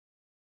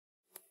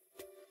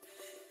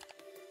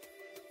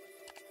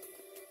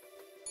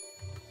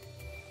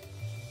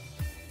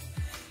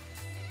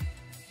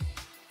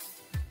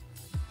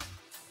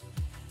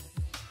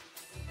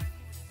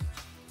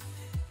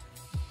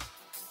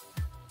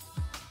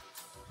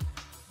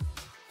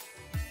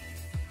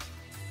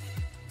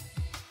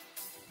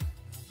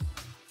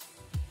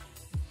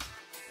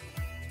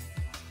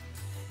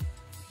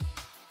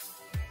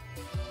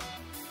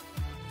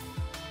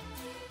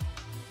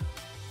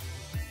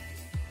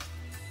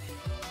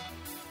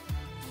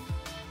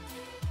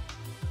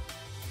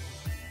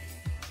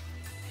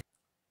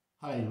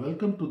Hi,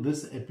 welcome to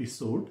this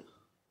episode.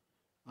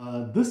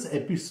 This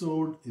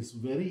episode is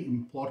very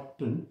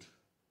important.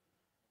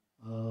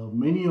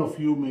 Many of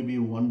you may be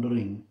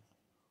wondering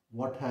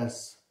what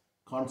has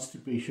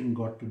constipation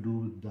got to do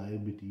with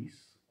diabetes.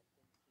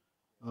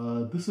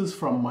 This is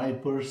from my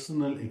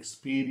personal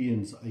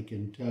experience. I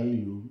can tell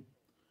you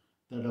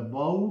that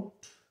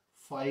about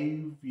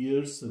 5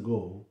 years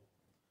ago,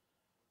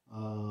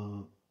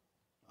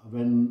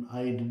 when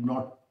I did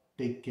not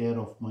take care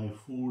of my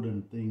food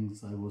and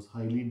things, I was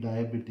highly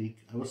diabetic.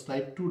 I was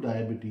type 2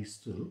 diabetes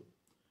still,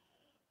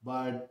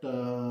 but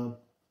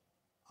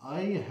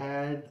I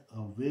had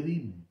a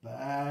very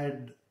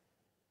bad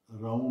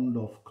round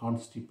of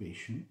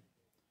constipation,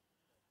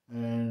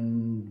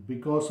 and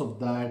because of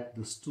that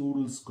the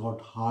stools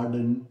got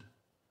hardened.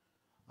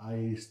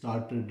 I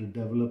started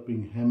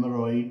developing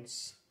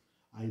hemorrhoids.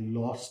 I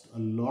lost a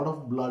lot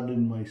of blood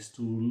in my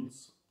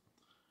stools,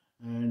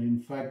 and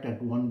in fact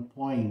at one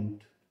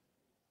point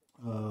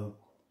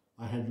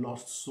I had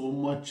lost so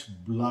much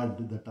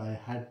blood that I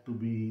had to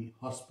be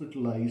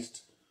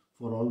hospitalized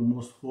for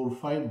almost 4 or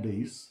 5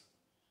 days.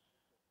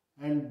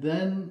 And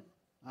then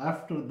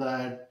after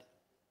that,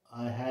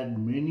 I had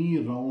many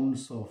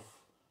rounds of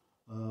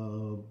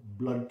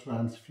blood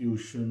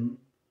transfusion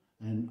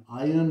and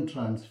iron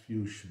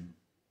transfusion.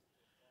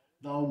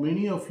 Now,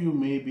 many of you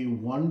may be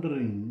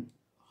wondering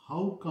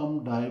how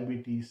come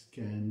diabetes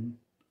can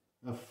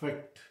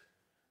affect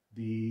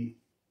the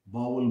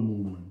bowel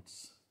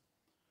movements.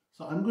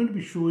 So I'm going to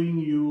be showing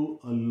you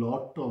a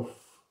lot of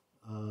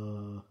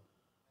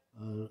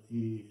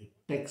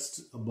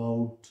text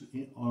about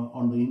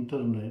on the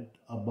internet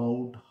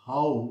about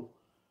how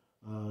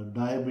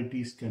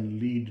diabetes can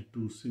lead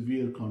to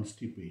severe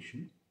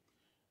constipation.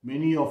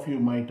 Many of you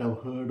might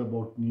have heard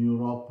about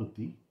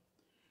neuropathy.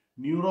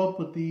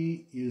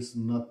 Neuropathy is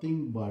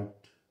nothing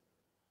but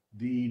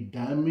the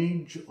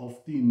damage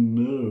of the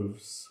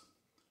nerves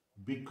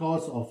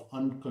because of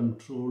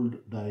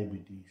uncontrolled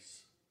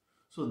diabetes.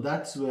 So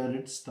that's where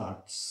it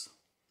starts.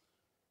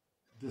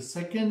 The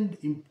second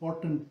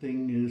important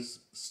thing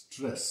is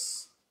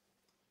stress.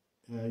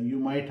 You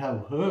might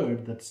have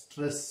heard that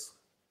stress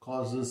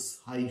causes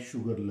high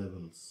sugar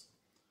levels.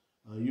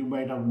 You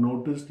might have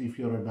noticed if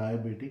you're a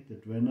diabetic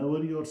that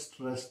whenever you're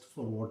stressed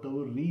for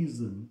whatever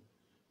reason,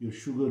 your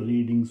sugar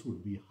readings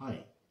would be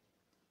high.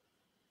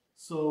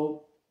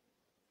 So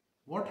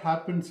what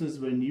happens is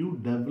when you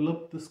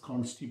develop this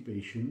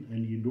constipation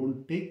and you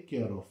don't take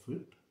care of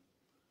it,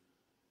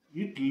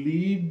 it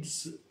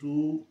leads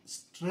to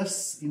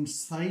stress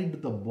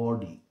inside the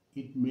body.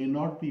 It may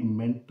not be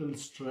mental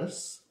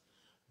stress,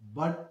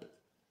 but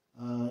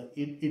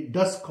it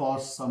does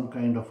cause some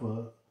kind of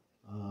a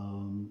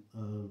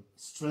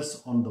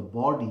stress on the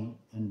body,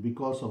 and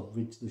because of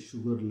which the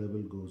sugar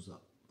level goes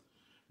up.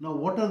 Now,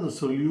 what are the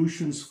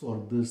solutions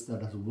for this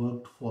that has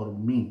worked for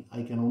me?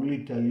 I can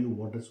only tell you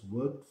what has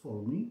worked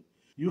for me.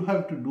 You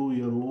have to do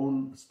your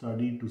own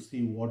study to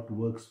see what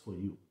works for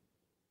you.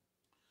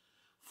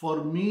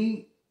 For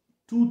me,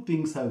 two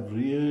things have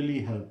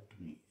really helped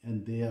me,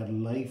 and they are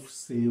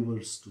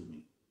lifesavers to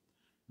me.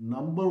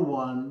 Number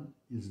one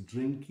is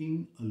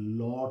drinking a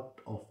lot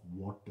of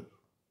water.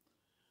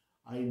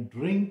 I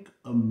drink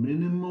a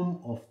minimum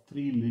of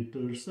 3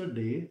 liters a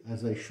day,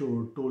 as I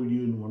told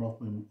you in one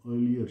of my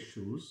earlier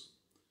shows.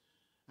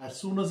 As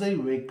soon as I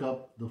wake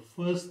up, the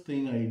first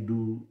thing I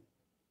do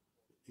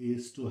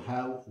is to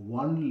have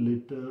 1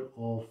 liter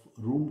of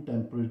room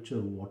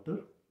temperature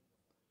water,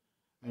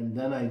 and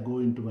then I go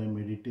into my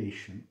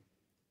meditation.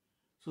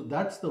 So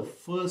that's the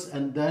first,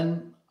 and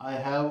then I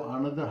have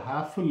another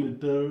half a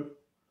liter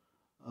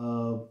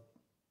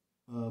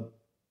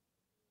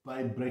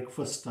by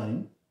breakfast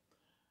time,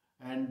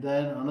 and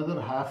then another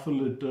half a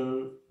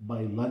liter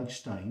by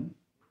lunchtime,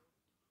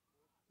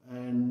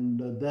 and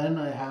then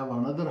I have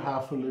another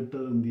half a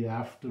liter in the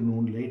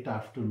afternoon, late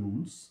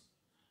afternoons,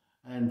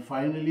 and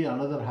finally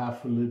another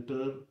half a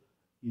liter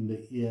in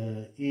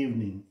the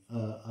evening,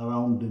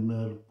 around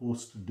dinner,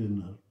 post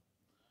dinner.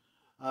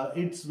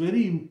 It's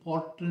very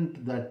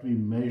important that we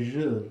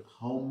measure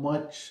how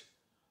much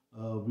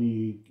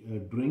we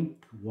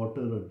drink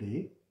water a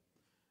day.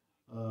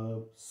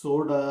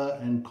 Soda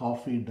and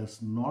coffee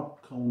does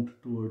not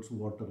count towards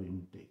water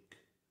intake.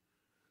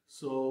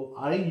 So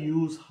I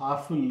use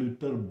half a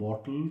liter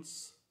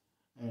bottles,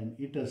 and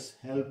it has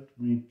helped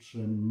me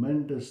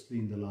tremendously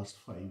in the last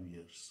 5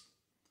 years.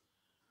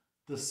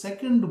 The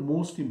second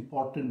most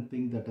important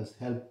thing that has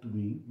helped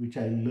me, which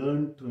I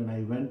learned when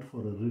I went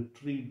for a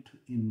retreat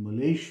in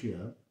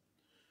Malaysia,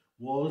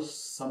 was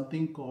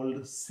something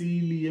called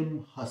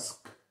Celium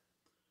Husk.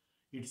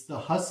 It's the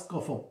husk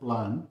of a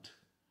plant,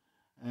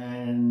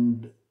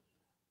 and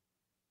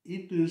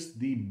it is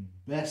the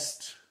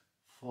best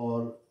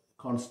for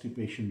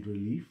constipation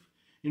relief.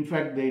 In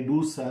fact, they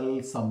do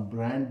sell some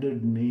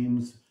branded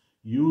names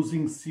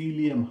using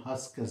Celium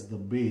Husk as the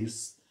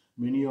base.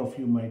 Many of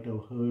you might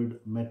have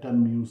heard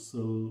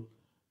Metamucil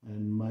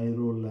and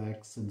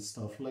Mirolax and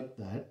stuff like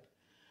that.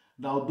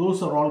 Now,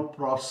 those are all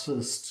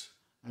processed,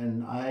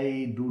 and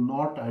I do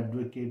not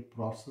advocate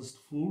processed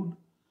food.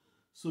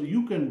 So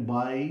you can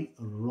buy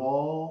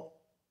raw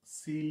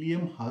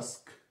Celium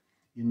husk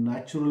in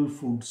natural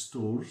food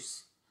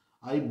stores.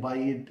 I buy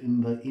it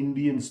in the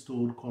Indian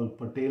store called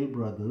Patel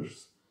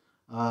Brothers.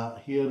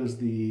 Here is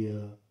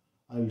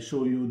I'll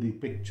show you the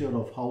picture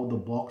of how the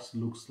box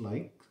looks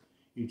like.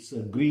 It's a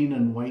green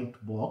and white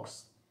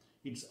box.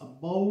 It's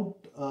about,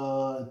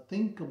 I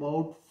think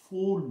about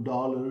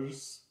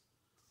 $4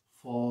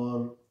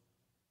 for,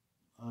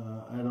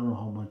 I don't know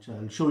how much.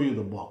 I'll show you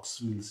the box.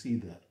 We'll see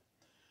that.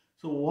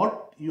 So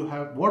what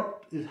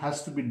it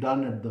has to be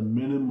done at the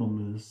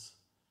minimum is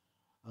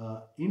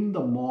in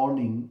the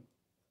morning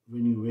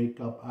when you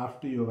wake up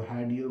after you have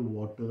had your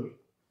water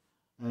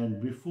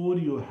and before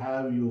you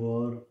have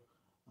your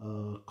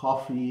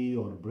coffee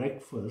or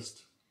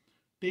breakfast,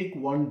 take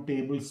 1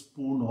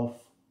 tablespoon of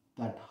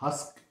that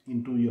husk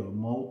into your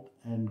mouth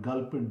and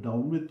gulp it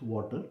down with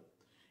water.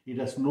 It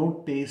has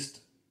no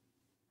taste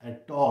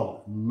at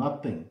all,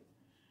 nothing.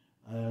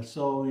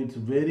 So it's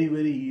very,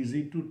 very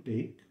easy to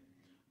take.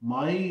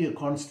 My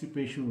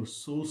constipation was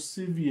so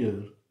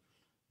severe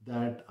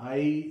that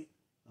I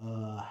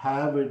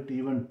have it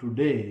even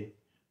today.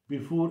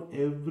 Before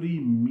every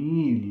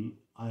meal,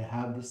 I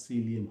have the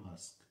Celium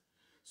husk.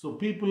 So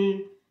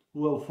people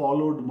who have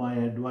followed my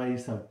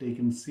advice, have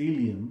taken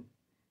Celium,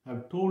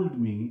 have told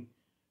me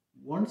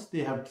once they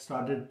have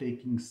started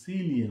taking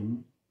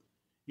Celium,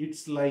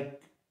 it's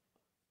like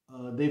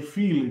they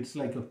feel it's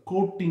like a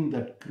coating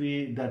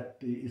that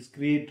is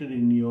created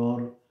in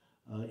your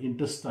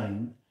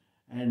intestine,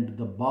 and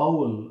the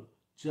bowel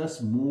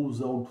just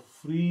moves out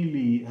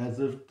freely as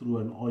if through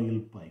an oil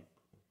pipe.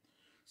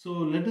 So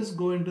let us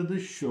go into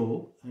this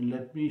show and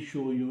let me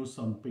show you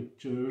some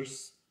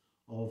pictures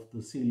of the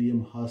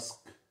Celium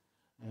husk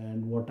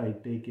and what I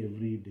take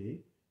every day.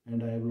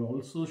 And I will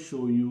also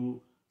show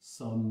you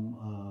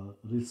some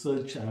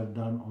research I have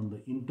done on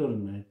the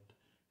internet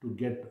to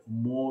get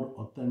more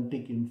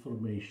authentic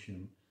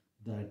information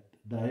that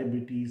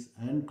diabetes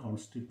and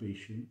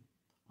constipation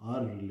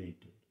are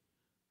related.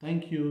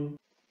 Thank you.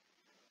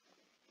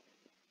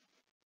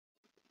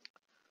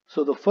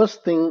 So the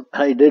first thing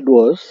I did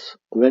was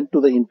went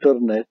to the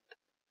internet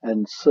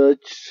and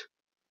searched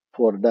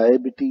for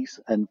diabetes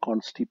and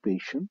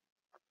constipation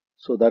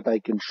so that I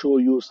can show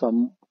you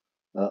some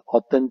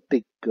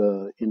authentic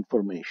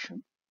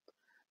information.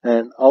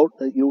 And out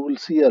you will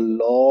see a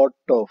lot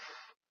of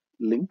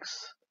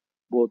links,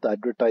 both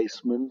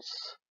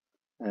advertisements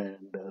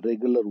and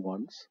regular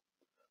ones.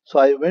 So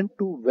I went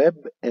to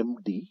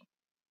WebMD,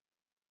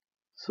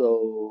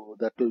 so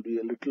that will be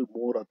a little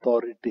more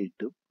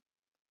authoritative.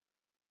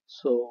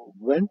 So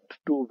went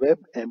to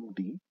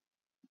WebMD.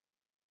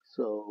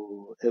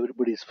 So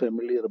everybody is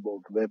familiar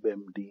about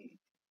WebMD.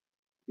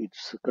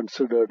 It's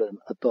considered an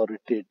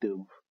authoritative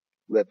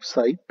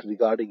website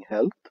regarding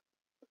health.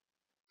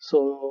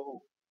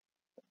 So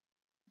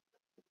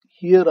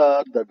here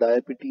are the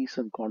diabetes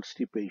and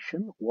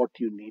constipation, what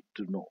you need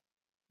to know.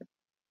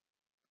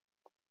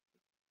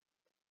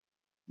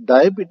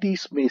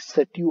 Diabetes may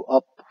set you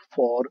up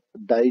for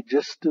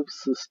digestive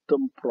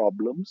system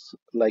problems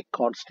like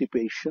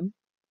constipation,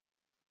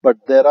 but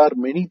there are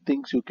many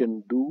things you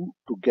can do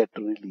to get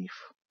relief.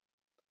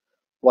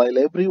 While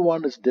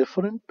everyone is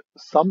different,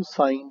 some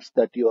signs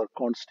that you are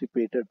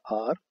constipated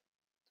are: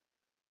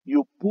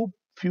 you poop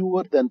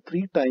fewer than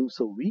 3 times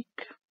a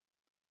week,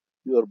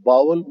 your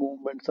bowel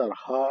movements are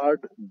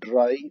hard,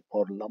 dry,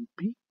 or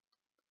lumpy,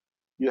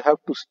 you have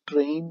to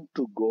strain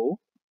to go,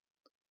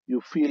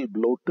 you feel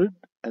bloated,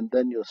 and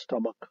then your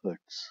stomach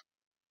hurts.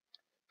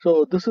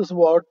 So, this is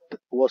what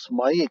was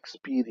my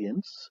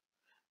experience.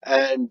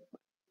 And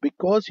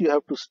because you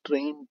have to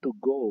strain to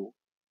go,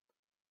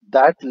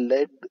 that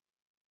led,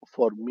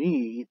 for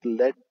me, it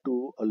led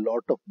to a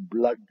lot of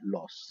blood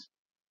loss.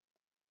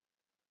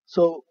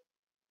 So,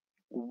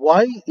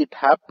 why it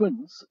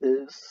happens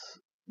is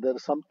there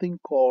is something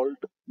called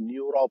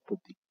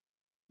neuropathy.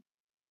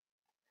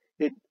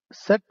 A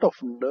set of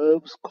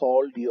nerves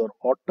called your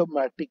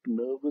automatic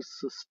nervous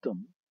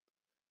system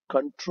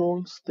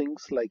controls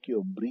things like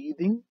your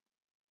breathing,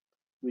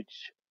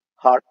 which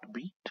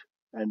heartbeat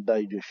and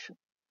digestion.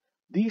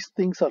 These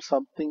things are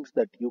some things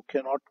that you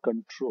cannot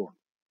control.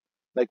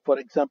 Like, for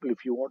example,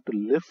 if you want to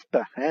lift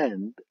a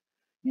hand,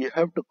 you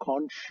have to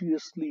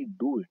consciously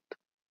do it.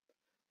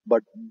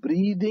 But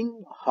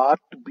breathing,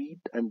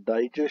 heartbeat, and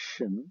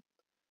digestion,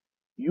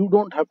 you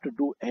don't have to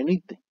do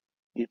anything.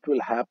 It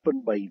will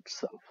happen by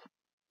itself.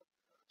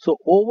 So,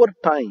 over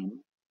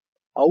time,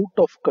 out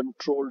of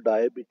control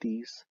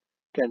diabetes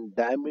can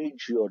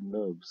damage your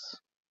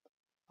nerves.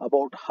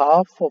 About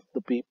half of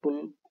the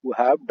people who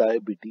have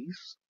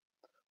diabetes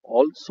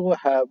also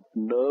have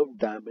nerve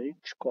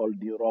damage called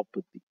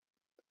neuropathy.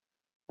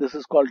 This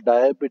is called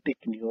diabetic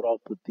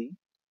neuropathy,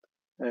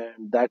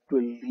 and that will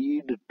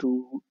lead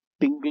to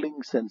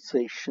tingling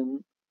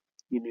sensation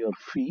in your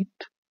feet,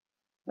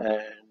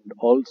 and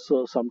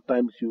also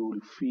sometimes you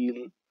will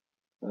feel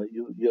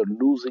you're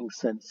losing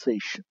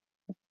sensation.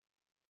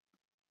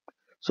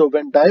 So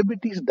when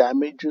diabetes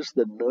damages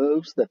the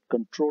nerves that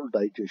control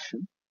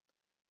digestion,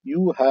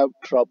 you have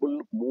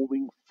trouble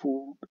moving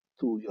food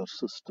through your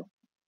system.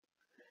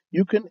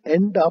 You can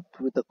end up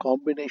with a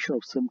combination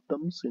of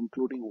symptoms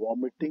including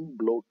vomiting,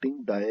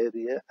 bloating,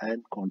 diarrhea,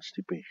 and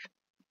constipation.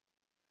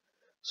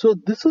 So,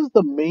 this is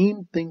the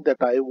main thing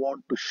that I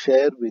want to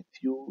share with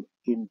you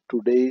in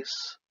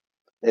today's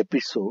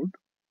episode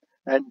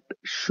and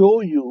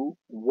show you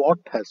what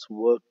has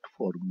worked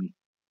for me.